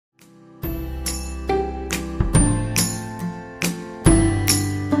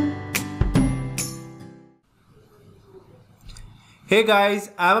Hey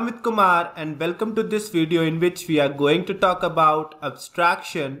guys, I'm Amit Kumar and welcome to this video in which we are going to talk about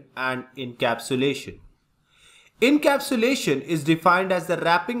abstraction and encapsulation. Encapsulation is defined as the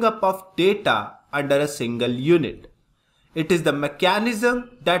wrapping up of data under a single unit. It is the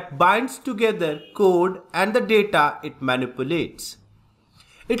mechanism that binds together code and the data it manipulates.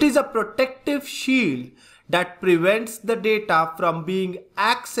 It is a protective shield that prevents the data from being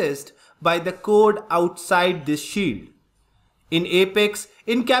accessed by the code outside this shield. In Apex,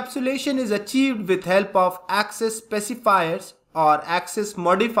 encapsulation is achieved with help of access specifiers or access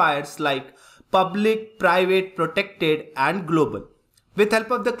modifiers like public, private, protected, and global. With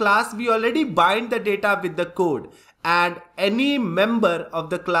help of the class, we already bind the data with the code, and any member of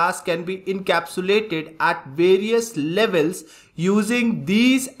the class can be encapsulated at various levels using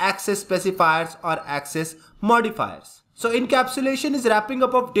these access specifiers or access modifiers. So encapsulation is wrapping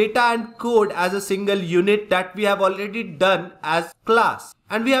up of data and code as a single unit that we have already done as class.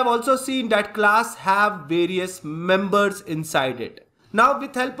 And we have also seen that class have various members inside it. Now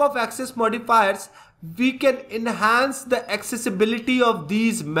with help of access modifiers, we can enhance the accessibility of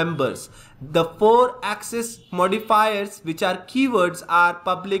these members. The 4 access modifiers which are keywords are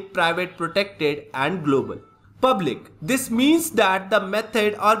public, private, protected, and global. Public. This means that the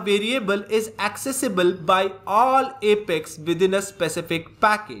method or variable is accessible by all Apex within a specific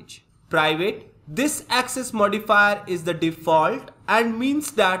package. Private. This access modifier is the default and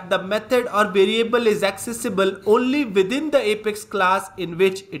means that the method or variable is accessible only within the Apex class in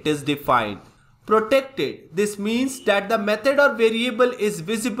which it is defined. Protected. This means that the method or variable is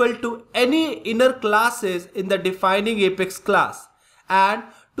visible to any inner classes in the defining Apex class and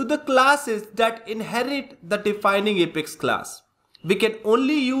to the classes that inherit the defining Apex class. We can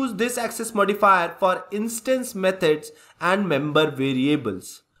only use this access modifier for instance methods and member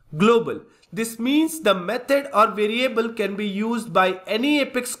variables. Global. This means the method or variable can be used by any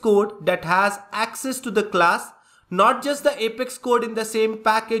Apex code that has access to the class, not just the Apex code in the same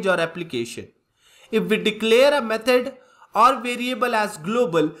package or application. If we declare a method or variable as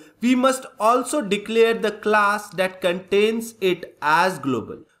global, we must also declare the class that contains it as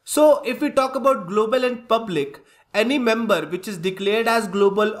global. So if we talk about global and public, any member which is declared as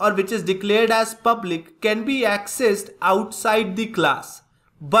global or which is declared as public can be accessed outside the class.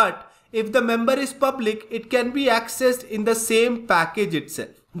 But if the member is public, it can be accessed in the same package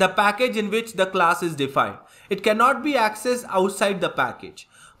itself, the package in which the class is defined. It cannot be accessed outside the package.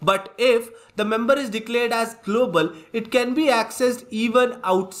 But if the member is declared as global, it can be accessed even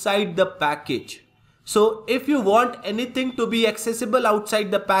outside the package. So if you want anything to be accessible outside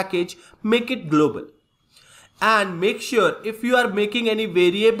the package, make it global. And make sure if you are making any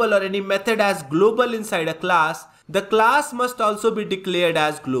variable or any method as global inside a class, the class must also be declared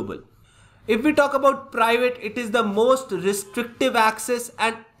as global. If we talk about private, it is the most restrictive access,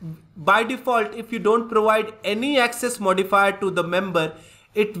 and by default, if you don't provide any access modifier to the member,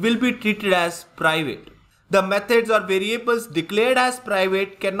 it will be treated as private. The methods or variables declared as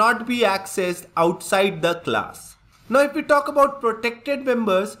private cannot be accessed outside the class. Now if we talk about protected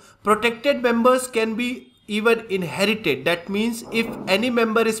members can be even inherited. That means if any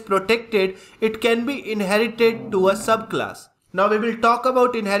member is protected, it can be inherited to a subclass. Now we will talk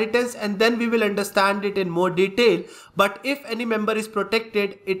about inheritance and then we will understand it in more detail. But if any member is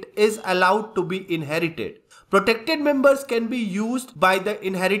protected, it is allowed to be inherited. Protected members can be used by the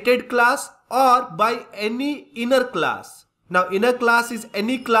inherited class or by any inner class. Now inner class is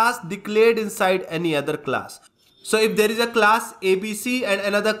any class declared inside any other class. So if there is a class ABC and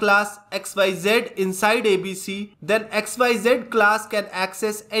another class XYZ inside ABC, then XYZ class can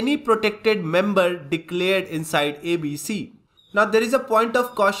access any protected member declared inside ABC. Now there is a point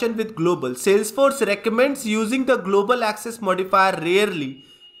of caution with global. Salesforce recommends using the global access modifier rarely,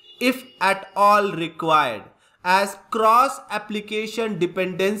 if at all required, as cross-application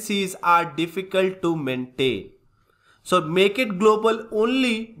dependencies are difficult to maintain. So make it global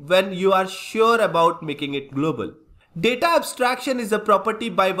only when you are sure about making it global. Data abstraction is a property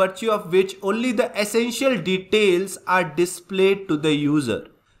by virtue of which only the essential details are displayed to the user.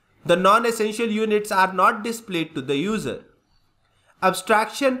 The non-essential units are not displayed to the user.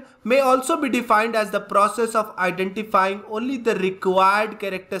 Abstraction may also be defined as the process of identifying only the required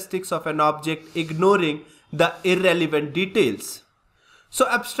characteristics of an object, ignoring the irrelevant details. So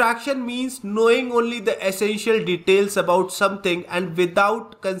abstraction means knowing only the essential details about something and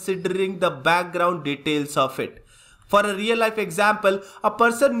without considering the background details of it. For a real life example, a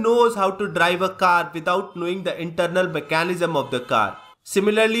person knows how to drive a car without knowing the internal mechanism of the car.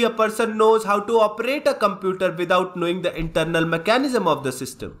 Similarly, a person knows how to operate a computer without knowing the internal mechanism of the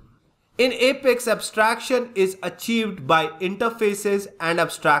system. In Apex, abstraction is achieved by interfaces and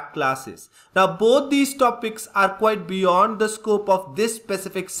abstract classes. Now, both these topics are quite beyond the scope of this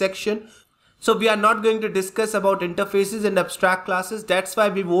specific section. So we are not going to discuss about interfaces and abstract classes. That's why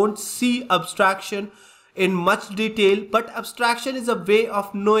we won't see abstraction in much detail, but abstraction is a way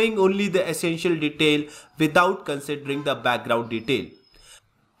of knowing only the essential detail without considering the background detail.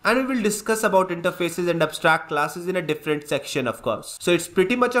 And we will discuss about interfaces and abstract classes in a different section, of course. So it's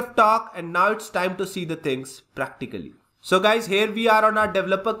pretty much of talk, and now it's time to see the things practically. So guys, here we are on our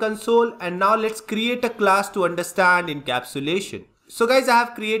developer console, and now let's create a class to understand encapsulation. So guys, I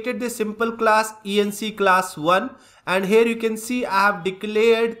have created this simple class enc class 1, and here you can see I have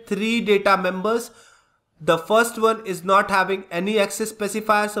declared 3 data members. The first one is not having any access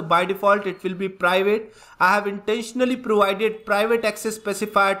specifier, so by default it will be private. I have intentionally provided private access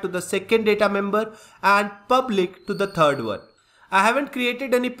specifier to the second data member and public to the third one. I haven't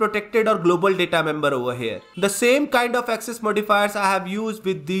created any protected or global data member over here. The same kind of access modifiers I have used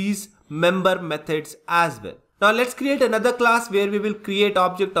with these member methods as well. Now let's create another class where we will create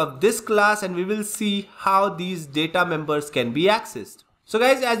object of this class, and we will see how these data members can be accessed. So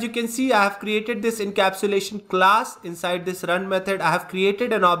guys, as you can see, I have created this encapsulation class. Inside this run method, I have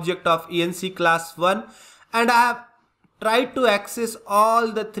created an object of enc class 1, and I have tried to access all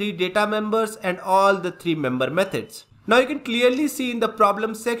the 3 data members and all the 3 member methods. Now you can clearly see in the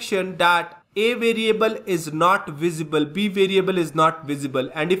problem section that A variable is not visible, B variable is not visible,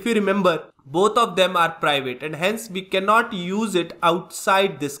 and if you remember, both of them are private, and hence we cannot use it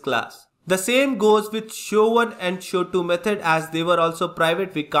outside this class. The same goes with show1 and show2 method, as they were also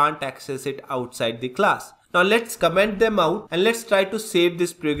private. We can't access it outside the class. Now let's comment them out and let's try to save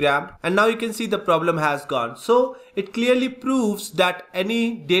this program, and now you can see the problem has gone. So it clearly proves that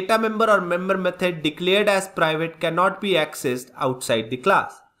any data member or member method declared as private cannot be accessed outside the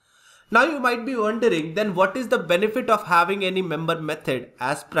class. Now you might be wondering, then what is the benefit of having any member method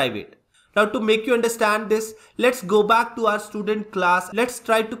as private? Now to make you understand this, let's go back to our student class. Let's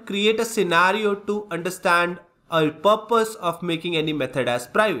try to create a scenario to understand a purpose of making any method as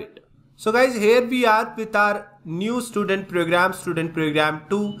private. So guys, here we are with our new student program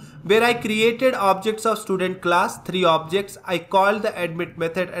 2, where I created objects of student class, 3 objects. I called the admit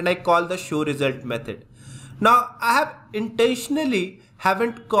method and I called the show result method. Now I have intentionally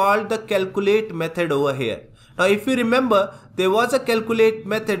haven't called the calculate method over here. Now if you remember, there was a calculate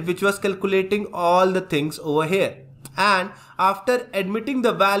method which was calculating all the things over here, and after admitting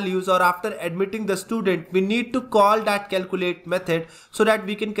the values or after admitting the student, we need to call that calculate method so that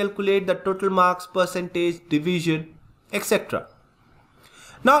we can calculate the total marks, percentage, division, etc.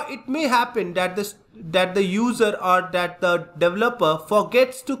 Now it may happen that the user or that the developer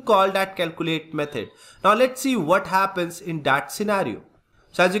forgets to call that calculate method. Now let's see what happens in that scenario.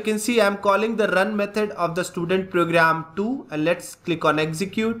 So as you can see, I am calling the run method of the student program 2, and let's click on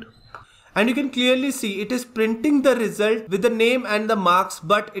execute. And you can clearly see it is printing the result with the name and the marks,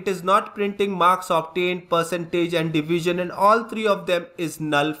 but it is not printing marks obtained, percentage and division, and all 3 of them is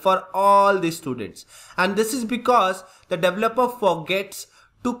null for all the students. And this is because the developer forgets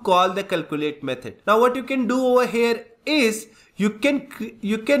to call the calculate method. Now what you can do over here is you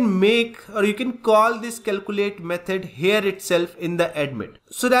can make or you can call this calculate method here itself in the admit,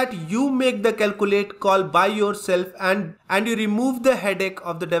 so that you make the calculate call by yourself and you remove the headache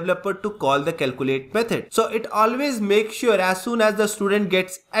of the developer to call the calculate method. So it always makes sure as soon as the student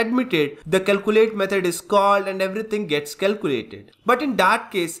gets admitted, the calculate method is called and everything gets calculated. But in that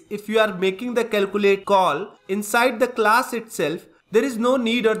case, if you are making the calculate call inside the class itself, there is no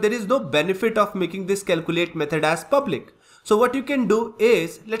need or there is no benefit of making this calculate method as public. So what you can do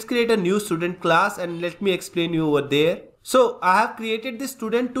is, let's create a new student class and let me explain you over there. So I have created this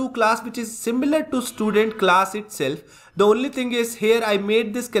student 2 class which is similar to student class itself. The only thing is here I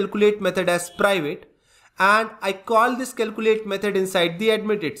made this calculate method as private and I call this calculate method inside the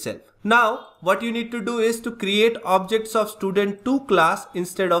admit itself. Now what you need to do is to create objects of student 2 class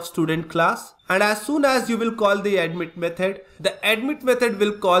instead of student class, and as soon as you will call the admit method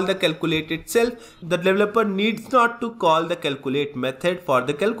will call the calculate itself. The developer needs not to call the calculate method for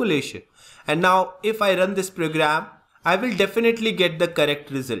the calculation. And now if I run this program, I will definitely get the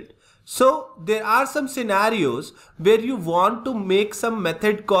correct result. So there are some scenarios where you want to make some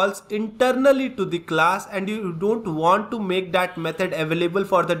method calls internally to the class and you don't want to make that method available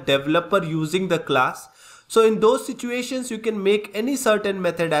for the developer using the class. So in those situations, you can make any certain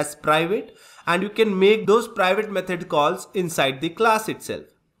method as private and you can make those private method calls inside the class itself.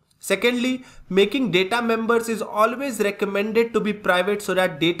 Secondly, making data members is always recommended to be private so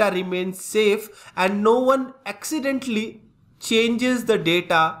that data remains safe and no one accidentally changes the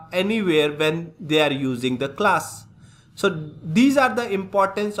data anywhere when they are using the class. So these are the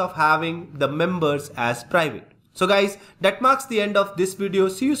importance of having the members as private. So guys, that marks the end of this video.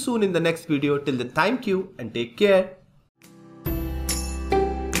 See you soon in the next video. Till then, thank you and take care.